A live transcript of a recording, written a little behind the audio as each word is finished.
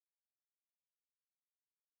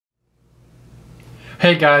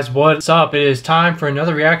Hey guys, what's up? It is time for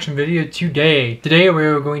another reaction video today. Today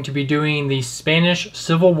we're going to be doing the Spanish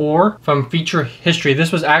Civil War from Feature History.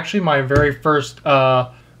 This was actually my very first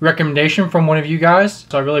recommendation from one of you guys,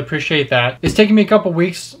 so I really appreciate that. It's taken me a couple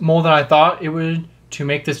weeks more than I thought it would to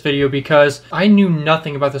make this video because I knew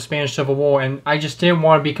nothing about the Spanish Civil War and I just didn't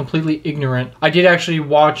want to be completely ignorant. I did actually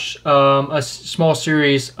watch a small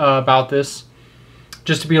series about this,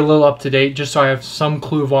 just to be a little up to date, just so I have some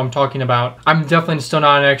clue of what I'm talking about. I'm definitely still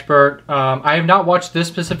not an expert. I have not watched this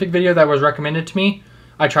specific video that was recommended to me.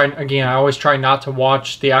 I always try not to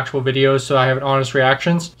watch the actual videos so I have honest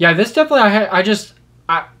reactions. Yeah, this definitely, I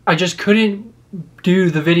just couldn't do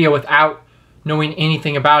the video without knowing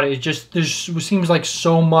anything about it. There seems like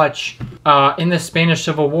so much in the Spanish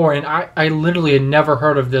Civil War, and I literally had never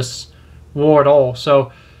heard of this war at all.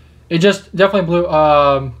 So it just definitely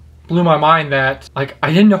blew my mind that, like,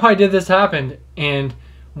 I didn't know how this happened and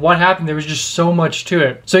what happened. There was just so much to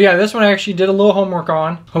it. So yeah, this one I actually did a little homework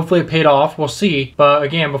on. Hopefully it paid off. We'll see. But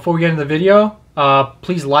again, before we get into the video,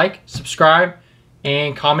 please like, subscribe,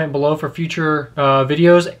 and comment below for future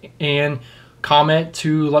videos, and comment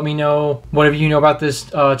to let me know whatever you know about this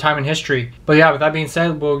time in history. But yeah, with that being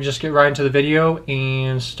said, we'll just get right into the video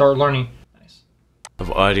and start learning.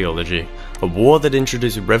 Of ideology, a war that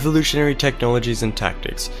introduced revolutionary technologies and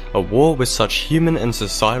tactics, a war with such human and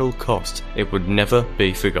societal cost it would never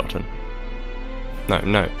be forgotten.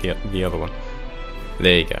 No, the other one.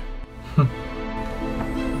 There you go.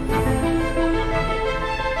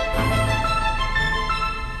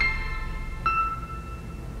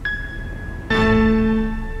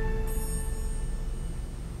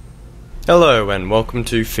 Hello and welcome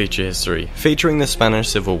to Feature History, featuring the Spanish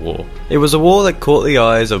Civil War. It was a war that caught the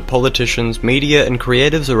eyes of politicians, media and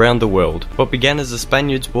creatives around the world. What began as the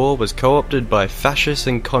Spaniards' War was co-opted by fascists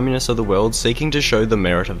and communists of the world seeking to show the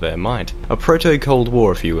merit of their might. A proto-Cold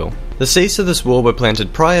War, if you will. The seeds of this war were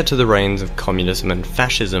planted prior to the reigns of communism and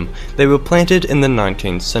fascism. They were planted in the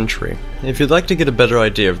 19th century. If you'd like to get a better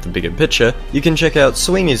idea of the bigger picture, you can check out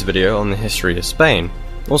Sweeney's video on the history of Spain.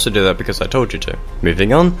 Also do that because I told you to.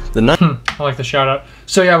 Moving on, I like the shout out.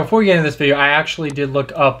 So yeah, before we get into this video, I actually did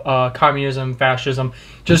look up communism, fascism,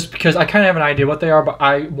 just because I kind of have an idea what they are, but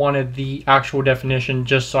I wanted the actual definition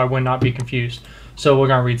just so I would not be confused. So we're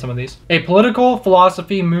going to read some of these. A political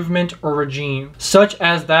philosophy, movement, or regime, such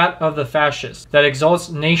as that of the fascists, that exalts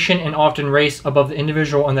nation and often race above the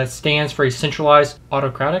individual and that stands for a centralized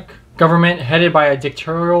autocratic government headed by a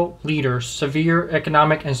dictatorial leader, severe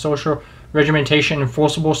economic and social regimentation and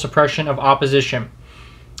forcible suppression of opposition.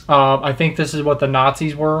 I think this is what the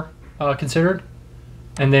Nazis were considered.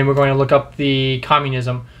 And then we're going to look up the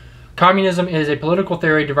communism. Communism is a political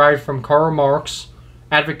theory derived from Karl Marx,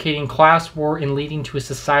 advocating class war and leading to a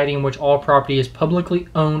society in which all property is publicly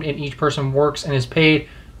owned and each person works and is paid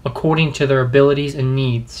according to their abilities and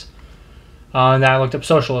needs. And then I looked up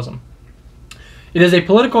socialism. It is a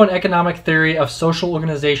political and economic theory of social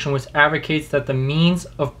organization which advocates that the means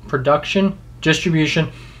of production,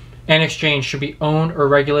 distribution, and exchange should be owned or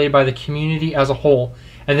regulated by the community as a whole.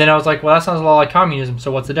 And then I was like, well, that sounds a lot like communism,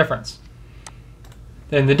 so what's the difference?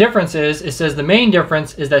 Then the difference is, it says the main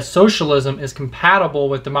difference is that socialism is compatible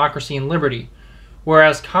with democracy and liberty,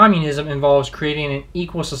 whereas communism involves creating an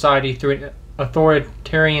equal society through an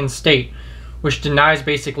authoritarian state, which denies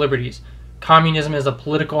basic liberties. Communism is a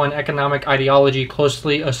political and economic ideology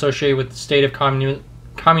closely associated with the state of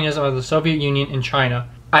communism of the Soviet Union and China.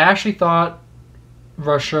 I actually thought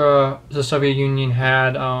Russia, the Soviet Union,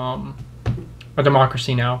 had a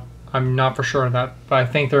democracy now. I'm not for sure of that, but I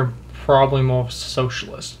think they're probably more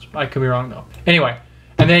socialist. I could be wrong though. Anyway,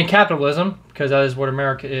 and then capitalism, because that is what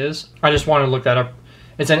America is. I just wanted to look that up.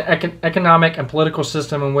 It's an economic and political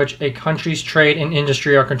system in which a country's trade and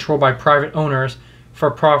industry are controlled by private owners for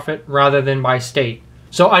profit rather than by state.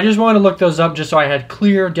 So I just wanted to look those up just so I had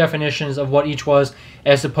clear definitions of what each was,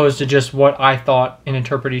 as opposed to just what I thought and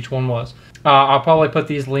interpret each one was. I'll probably put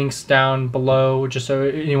these links down below just so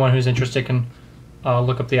anyone who's interested can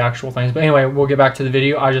look up the actual things. But anyway, we'll get back to the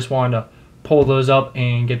video. I just wanted to pull those up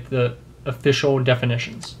and get the official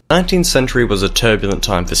definitions. The 19th century was a turbulent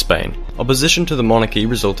time for Spain. Opposition to the monarchy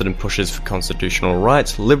resulted in pushes for constitutional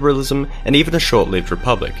rights, liberalism, and even a short-lived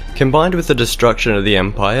republic. Combined with the destruction of the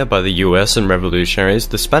empire by the US and revolutionaries,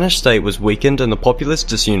 the Spanish state was weakened and the populace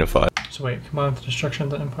disunified. So wait, combined with the destruction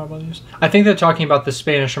of the empire by the US? I think they're talking about the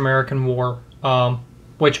Spanish-American War,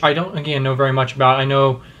 which I don't, again, know very much about. I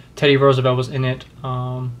know Teddy Roosevelt was in it.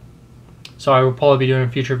 So I will probably be doing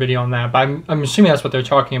a future video on that. But I'm assuming that's what they're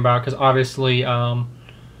talking about, because obviously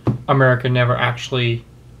America never actually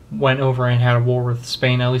went over and had a war with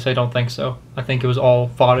Spain. At least I don't think so. I think it was all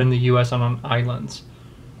fought in the U.S. and on islands.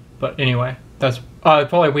 But anyway, that's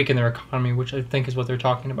probably weaken their economy, which I think is what they're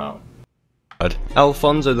talking about.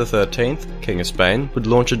 Alfonso XIII, King of Spain, would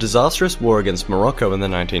launch a disastrous war against Morocco in the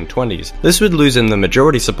 1920s. This would lose him the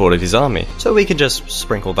majority support of his army, so we could just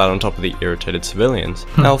sprinkle that on top of the irritated civilians.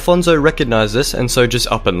 Alfonso recognised this and so just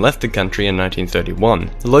up and left the country in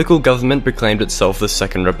 1931. The local government proclaimed itself the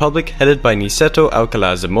Second Republic, headed by Niceto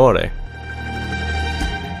Alcalá Zamora.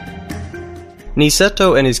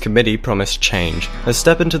 Niceto and his committee promised change, a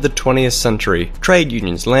step into the 20th century, trade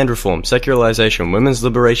unions, land reform, secularization, women's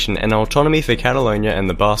liberation, and autonomy for Catalonia and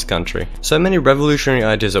the Basque Country. So many revolutionary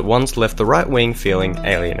ideas at once left the right wing feeling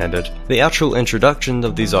alienated. The actual introduction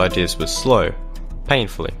of these ideas was slow.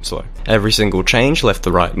 Painfully slow. Every single change left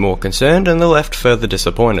the right more concerned and the left further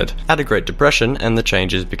disappointed. Had a Great Depression and the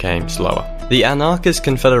changes became slower. The anarchist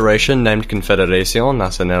confederation named Confederación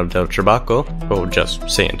Nacional del Trabajo, or just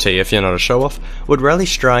CNT if you're not a show-off, would rally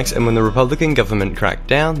strikes, and when the Republican government cracked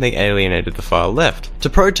down, they alienated the far left. To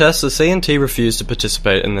protest, the CNT refused to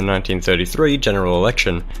participate in the 1933 general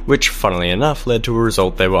election, which, funnily enough, led to a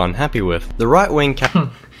result they were unhappy with. The right-wing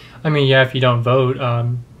I mean, yeah, if you don't vote,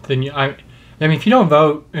 then I mean, if you don't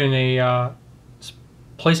vote in a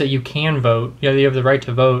place that you can vote, you have the right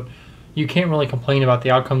to vote, you can't really complain about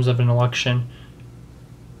the outcomes of an election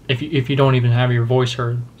if you don't even have your voice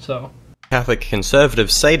heard. So, Catholic conservative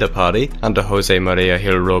CEDA party under Jose Maria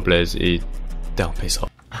Gil Robles y Del Piso.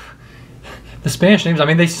 The Spanish names, I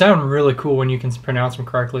mean, they sound really cool when you can pronounce them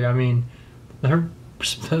correctly. I mean, they're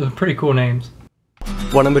pretty cool names.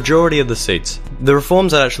 Won a majority of the seats. The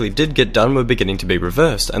reforms that actually did get done were beginning to be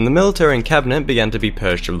reversed, and the military and cabinet began to be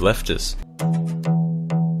purged of leftists.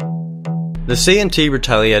 The CNT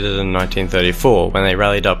retaliated in 1934 when they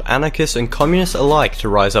rallied up anarchists and communists alike to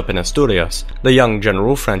rise up in Asturias. The young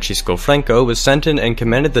general Francisco Franco was sent in and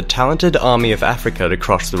commanded the talented Army of Africa to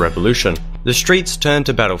crush the revolution. The streets turned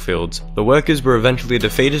to battlefields. The workers were eventually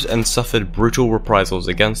defeated and suffered brutal reprisals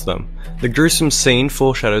against them. The gruesome scene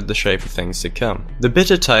foreshadowed the shape of things to come. The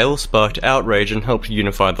bitter tale sparked outrage and helped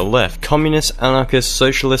unify the left. Communists, anarchists,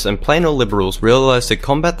 socialists, and plain old liberals realized to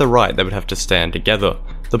combat the right they would have to stand together.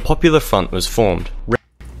 The Popular Front was formed.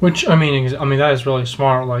 Which, I mean, that is really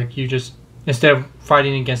smart. Like, you just, instead of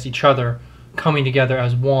fighting against each other, coming together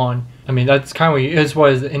as one. I mean, that's kind of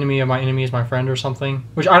what is the enemy of my enemy is my friend or something.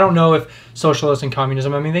 Which I don't know if socialism and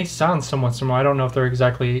communism, I mean, they sound somewhat similar. I don't know if they're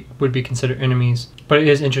exactly would be considered enemies. But it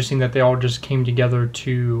is interesting that they all just came together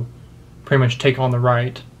to pretty much take on the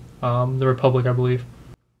right. The Republic, I believe.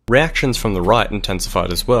 Reactions from the right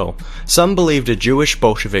intensified as well. Some believed a Jewish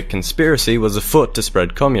Bolshevik conspiracy was afoot to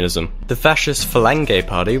spread communism. The fascist Falange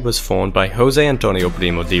party was formed by Jose Antonio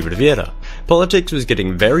Primo de Rivera. Politics was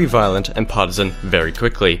getting very violent and partisan very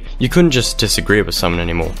quickly. You couldn't just disagree with someone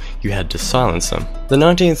anymore, you had to silence them. The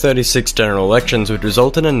 1936 general elections would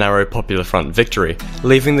result in a narrow Popular Front victory,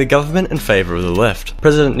 leaving the government in favour of the left.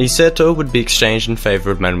 President Niceto would be exchanged in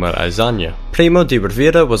favour of Manuel Azaña. Primo de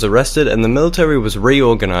Rivera was arrested and the military was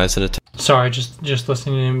reorganized. Sorry, just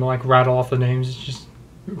listening to him like rattle off the names is just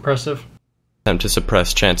impressive. Attempt to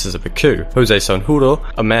suppress chances of a coup. Jose Sanjurjo,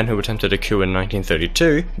 a man who attempted a coup in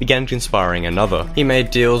 1932, began conspiring another. He made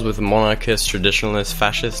deals with monarchists, traditionalists,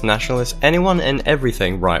 fascists, nationalists, anyone and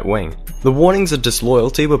everything right-wing. The warnings of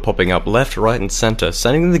disloyalty were popping up left, right and centre,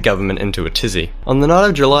 sending the government into a tizzy. On the night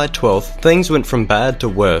of July 12th, things went from bad to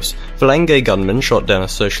worse. Falange gunmen shot down a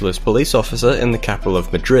socialist police officer in the capital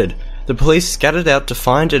of Madrid. The police scattered out to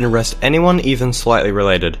find and arrest anyone even slightly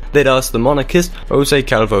related. They'd asked the monarchist, Jose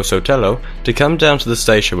Calvo Sotelo, to come down to the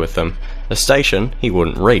station with them. A station he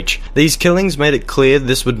wouldn't reach. These killings made it clear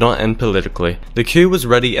this would not end politically. The coup was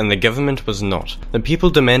ready and the government was not. The people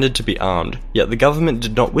demanded to be armed, yet the government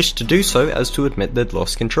did not wish to do so as to admit they'd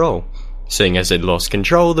lost control. Seeing as they'd lost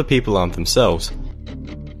control, the people armed themselves.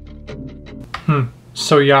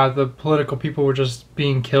 So yeah, the political people were just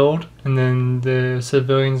being killed, and then the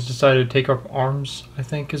civilians decided to take up arms, I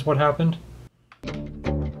think is what happened.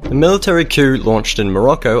 The military coup launched in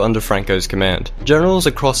Morocco under Franco's command. Generals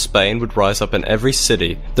across Spain would rise up in every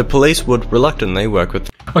city. The police would reluctantly work with.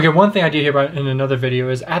 Okay, one thing I did hear about in another video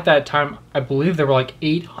is at that time, I believe there were like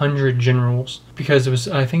 800 generals, because it was,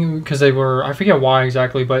 I think because they were, I forget why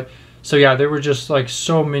exactly, but so yeah, there were just like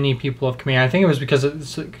so many people of command. I think it was because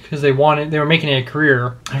they were making it a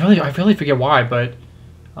career. I really forget why, but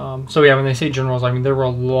so yeah, when they say generals, I mean there were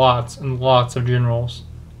lots and lots of generals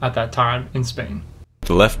at that time in Spain.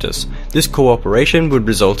 The leftists. This cooperation would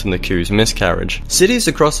result in the coup's miscarriage. Cities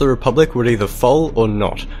across the Republic would either fall or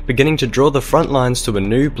not, beginning to draw the front lines to a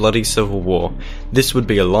new bloody civil war. This would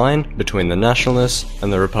be a line between the nationalists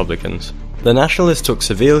and the Republicans. The nationalists took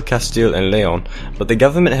Seville, Castile and Leon, but the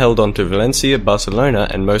government held on to Valencia, Barcelona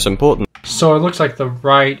and most important. So it looks like the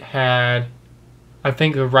right had, I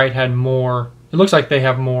think the right had more, it looks like they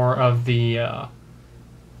have more of the,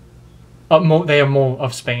 they have more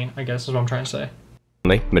of Spain, I guess is what I'm trying to say.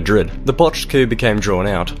 Madrid. The botched coup became drawn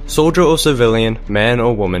out. Soldier or civilian, man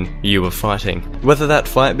or woman, you were fighting. Whether that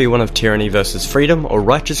fight be one of tyranny versus freedom, or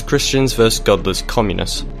righteous Christians versus godless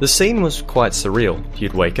communists. The scene was quite surreal.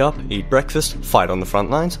 You'd wake up, eat breakfast, fight on the front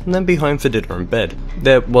lines, and then be home for dinner and bed.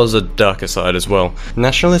 There was a darker side as well.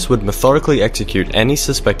 Nationalists would methodically execute any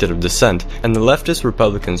suspected of dissent, and the leftist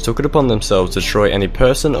Republicans took it upon themselves to destroy any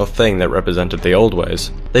person or thing that represented the old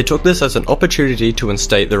ways. They took this as an opportunity to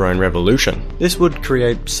instate their own revolution. This would create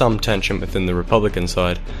some tension within the Republican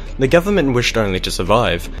side. The government wished only to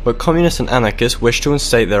survive, but communists and anarchists wished to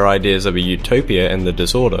instate their ideas of a utopia in the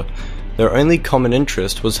disorder. Their only common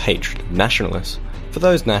interest was hatred of nationalists. For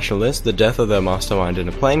those nationalists, the death of their mastermind in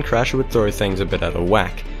a plane crash would throw things a bit out of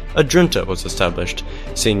whack. A junta was established.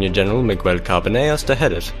 Senior General Miguel Carbanellas to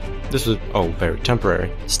head it. This was all very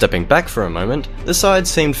temporary. Stepping back for a moment, the sides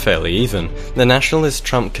seemed fairly even. The nationalist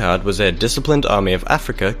trump card was their disciplined army of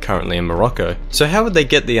Africa currently in Morocco. So how would they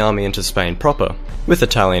get the army into Spain proper? With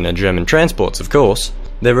Italian and German transports, of course.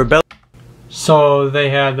 Their rebellion. So they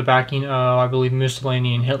had the backing of, I believe,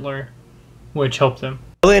 Mussolini and Hitler, which helped them.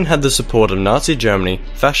 Rebellion had the support of Nazi Germany,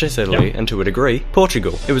 Fascist Italy, and to a degree,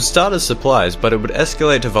 Portugal. It would start as supplies, but it would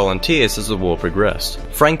escalate to volunteers as the war progressed.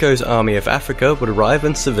 Franco's Army of Africa would arrive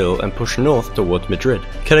in Seville and push north towards Madrid,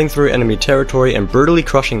 cutting through enemy territory and brutally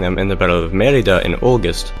crushing them in the Battle of Mérida in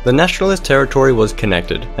August. The nationalist territory was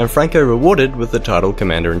connected, and Franco rewarded with the title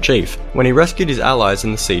Commander-in-Chief. When he rescued his allies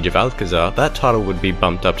in the siege of Alcazar, that title would be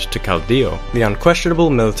bumped up to Caudillo, the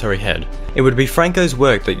unquestionable military head. It would be Franco's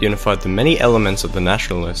work that unified the many elements of the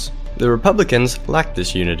nationalists. The Republicans lacked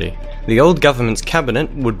this unity. The old government's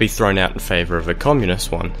cabinet would be thrown out in favour of a communist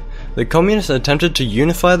one. The communists attempted to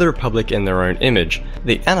unify the Republic in their own image.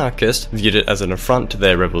 The anarchists viewed it as an affront to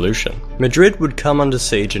their revolution. Madrid would come under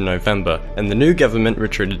siege in November, and the new government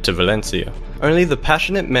retreated to Valencia. Only the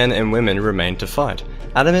passionate men and women remained to fight,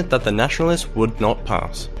 adamant that the nationalists would not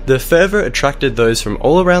pass. The fervour attracted those from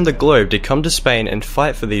all around the globe to come to Spain and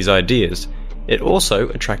fight for these ideas. It also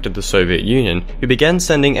attracted the Soviet Union, who began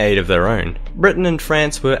sending aid of their own. Britain and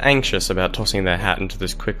France were anxious about tossing their hat into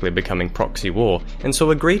this quickly becoming proxy war, and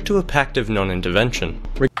so agreed to a pact of non-intervention.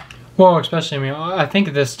 Well, especially, I mean, I think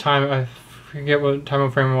at this time, I forget what time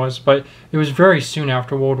frame it was, but it was very soon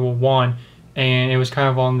after World War I, and it was kind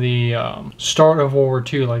of on the start of World War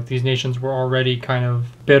II. Like, these nations were already kind of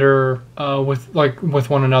bitter with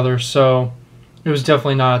one another, so it was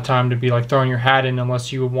definitely not a time to be like throwing your hat in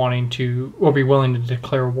unless you were wanting to or be willing to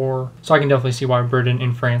declare war. So I can definitely see why Britain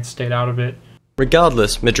and France stayed out of it.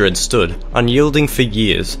 Regardless, Madrid stood, unyielding for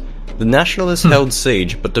years. The nationalists held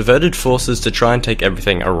siege, but diverted forces to try and take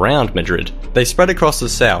everything around Madrid. They spread across the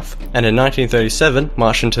south, and in 1937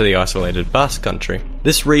 marched into the isolated Basque country.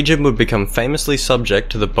 This region would become famously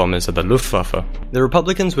subject to the bombers of the Luftwaffe. The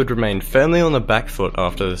Republicans would remain firmly on the back foot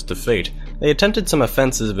after this defeat. They attempted some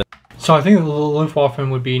offensives. So I think the Luftwaffe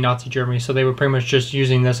would be Nazi Germany, so they were pretty much just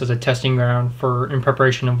using this as a testing ground in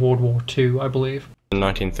preparation of World War II, I believe. In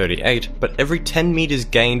 1938, but every 10 meters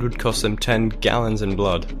gained would cost them 10 gallons in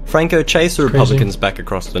blood. Franco chased the Republicans back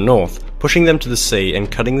across the north, pushing them to the sea and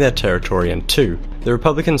cutting their territory in two. The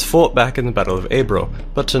Republicans fought back in the Battle of Ebro,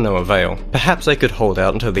 but to no avail. Perhaps they could hold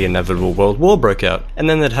out until the inevitable World War broke out, and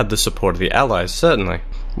then they'd have the support of the Allies, certainly.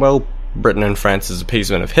 Well, Britain and France's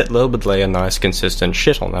appeasement of Hitler would lay a nice consistent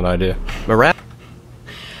shit on that idea.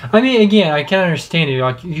 I mean, again, I can understand it.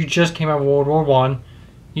 Like, you just came out of World War I,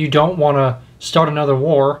 you don't want to start another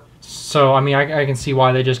war, so I mean, I can see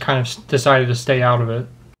why they just kind of decided to stay out of it.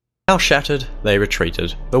 Now shattered, they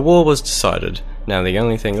retreated. The war was decided. Now the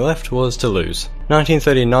only thing left was to lose.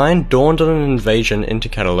 1939 dawned on an invasion into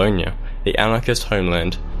Catalonia, the anarchist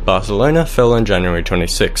homeland. Barcelona fell on January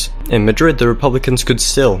 26. In Madrid, the Republicans could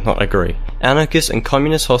still not agree. Anarchist and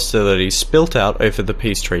communist hostilities spilt out over the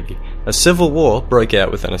peace treaty. A civil war broke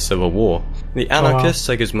out within a civil war. The anarchist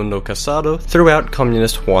Segismundo Casado threw out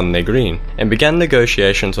communist Juan Negrin and began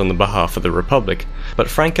negotiations on the behalf of the Republic, but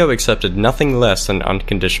Franco accepted nothing less than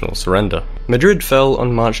unconditional surrender. Madrid fell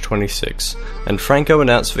on March 26, and Franco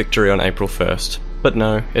announced victory on April 1st, but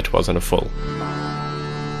no, it wasn't a full.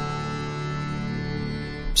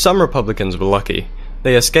 Some Republicans were lucky.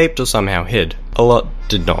 They escaped or somehow hid. A lot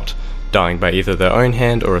did not, dying by either their own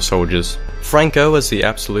hand or a soldier's. Franco, as the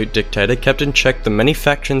absolute dictator, kept in check the many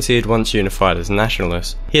factions he had once unified as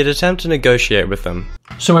nationalists. He had attempted to negotiate with them.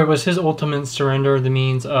 So wait, was his ultimate surrender the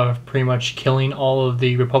means of pretty much killing all of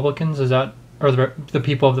the Republicans? Is that, or the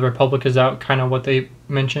people of the Republic? Is that kind of what they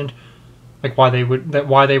mentioned? Like why they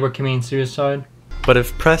were committing suicide? But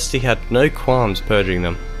if pressed, he had no qualms purging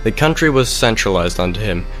them. The country was centralized under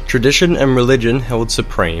him. Tradition and religion held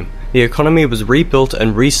supreme. The economy was rebuilt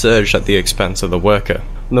and resurged at the expense of the worker.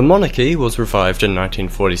 The monarchy was revived in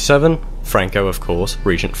 1947. Franco, of course,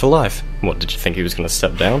 regent for life. What, did you think he was going to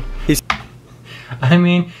step down? I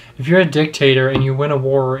mean, if you're a dictator and you win a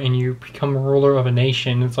war and you become a ruler of a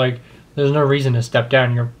nation, it's like, there's no reason to step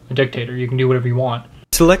down. You're a dictator. You can do whatever you want.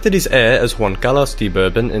 He selected his heir as Juan Carlos de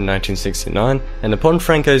Bourbon in 1969, and upon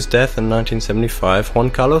Franco's death in 1975,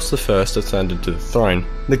 Juan Carlos I ascended to the throne.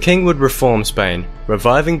 The king would reform Spain,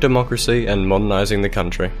 reviving democracy and modernizing the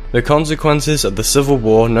country. The consequences of the civil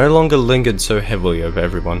war no longer lingered so heavily over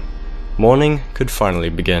everyone. Mourning could finally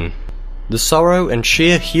begin. The sorrow and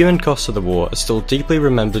sheer human cost of the war are still deeply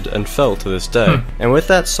remembered and felt to this day, and with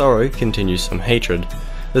that sorrow continues some hatred.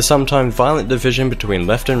 The sometimes violent division between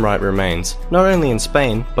left and right remains, not only in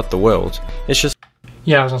Spain, but the world. It's just...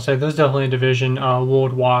 Yeah, I was gonna say, there's definitely a division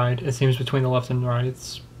worldwide, it seems, between the left and the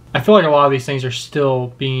right. I feel like a lot of these things are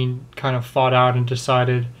still being kind of fought out and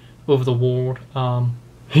decided over the world.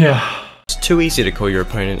 Yeah. It's too easy to call your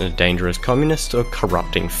opponent a dangerous communist or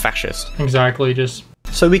corrupting fascist. Exactly, just...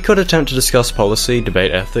 So we could attempt to discuss policy,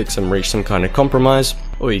 debate ethics, and reach some kind of compromise,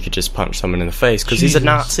 or you could just punch someone in the face because he's a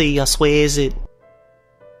Nazi, I swears it.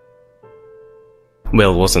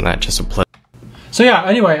 Well, wasn't that just a play? So yeah,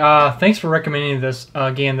 anyway, thanks for recommending this.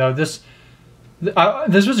 Again, though, this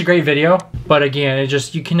was a great video, but again, it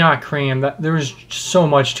just, you cannot cram that. There was so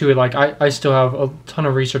much to it. Like, I still have a ton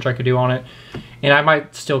of research I could do on it, and I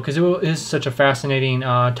might still, because it is such a fascinating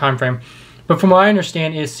time frame. But from what I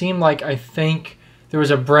understand, it seemed like, I think there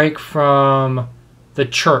was a break from the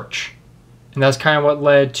church, and that's kind of what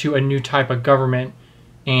led to a new type of government.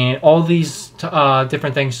 And all these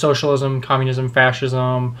different things, socialism, communism,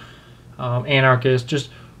 fascism, anarchist,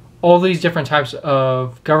 just all these different types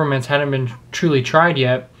of governments hadn't been truly tried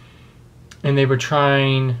yet. And they were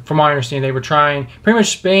trying, from what I understand, they were trying, pretty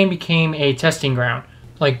much Spain became a testing ground.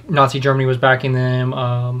 Like Nazi Germany was backing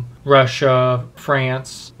them, Russia,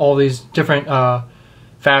 France, all these different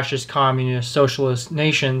fascist, communist, socialist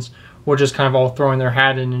nations were just kind of all throwing their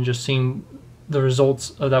hat in and just seeing the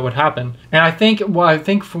results that would happen. And I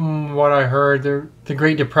think from what I heard, the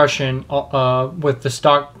Great Depression with the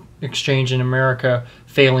stock exchange in America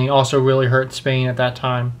failing also really hurt Spain at that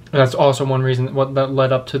time. That's also one reason that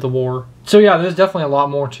led up to the war. So yeah, there's definitely a lot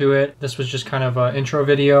more to it. This was just kind of an intro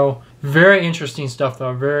video. Very interesting stuff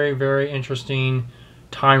though. Very, very interesting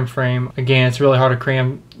time frame. Again, it's really hard to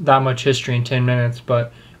cram that much history in 10 minutes,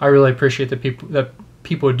 but I really appreciate that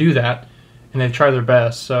people do that and they try their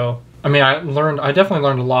best. So I mean, I definitely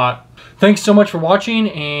learned a lot. Thanks so much for watching,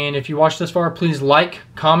 and if you watched this far, please like,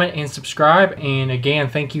 comment, and subscribe. And again,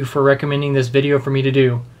 thank you for recommending this video for me to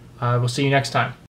do. We'll see you next time.